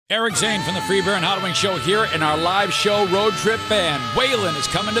Eric Zane from the Free Beer and Hot Wing Show here in our live show road trip band. Waylon is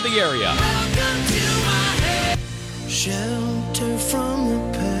coming to the area. Shelter from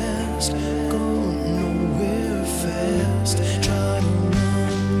the past, going nowhere fast. Try to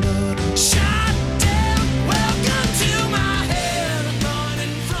run, but shot down. Welcome to my head,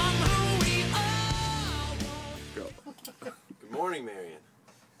 running from who we are. Good morning, Marion.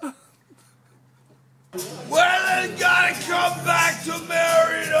 Waylon gotta come back to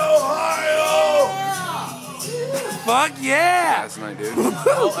Marion, Ohio! Fuck yeah! Last night, dude.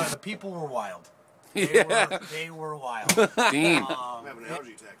 The people were wild. They were wild. Dean, I'm having an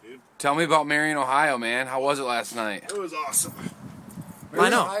allergy attack, dude. tell me about Marion, Ohio, man. How was it last night? It was awesome.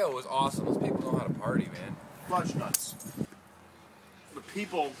 Marion, Ohio was awesome. Those people know how to party, man. Fudge nuts. The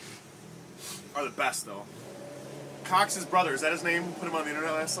people are the best, though. Cox's brother, is that his name? Put him on the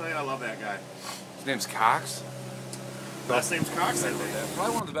internet last night? I love that guy. His name's Cox. Last name's Cox, I think.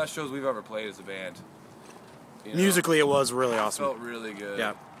 Probably one of the best shows we've ever played as a band. You know, Musically, it was really awesome. felt really good.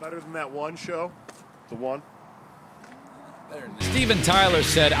 Yeah. Better than that one show? The one? Better than Steven Tyler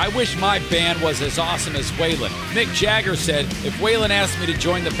said, I wish my band was as awesome as Waylon. Mick Jagger said, if Waylon asked me to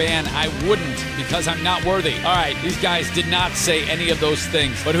join the band, I wouldn't because I'm not worthy. All right, these guys did not say any of those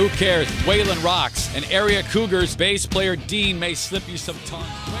things, but who cares? Waylon rocks. And Area Cougars bass player Dean may slip you some tongue.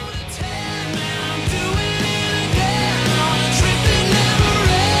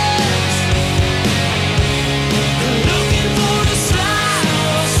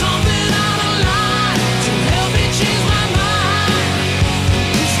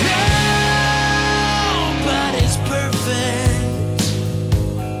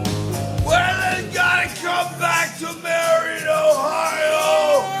 Back to Marion,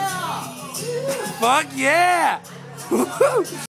 Ohio! Fuck yeah!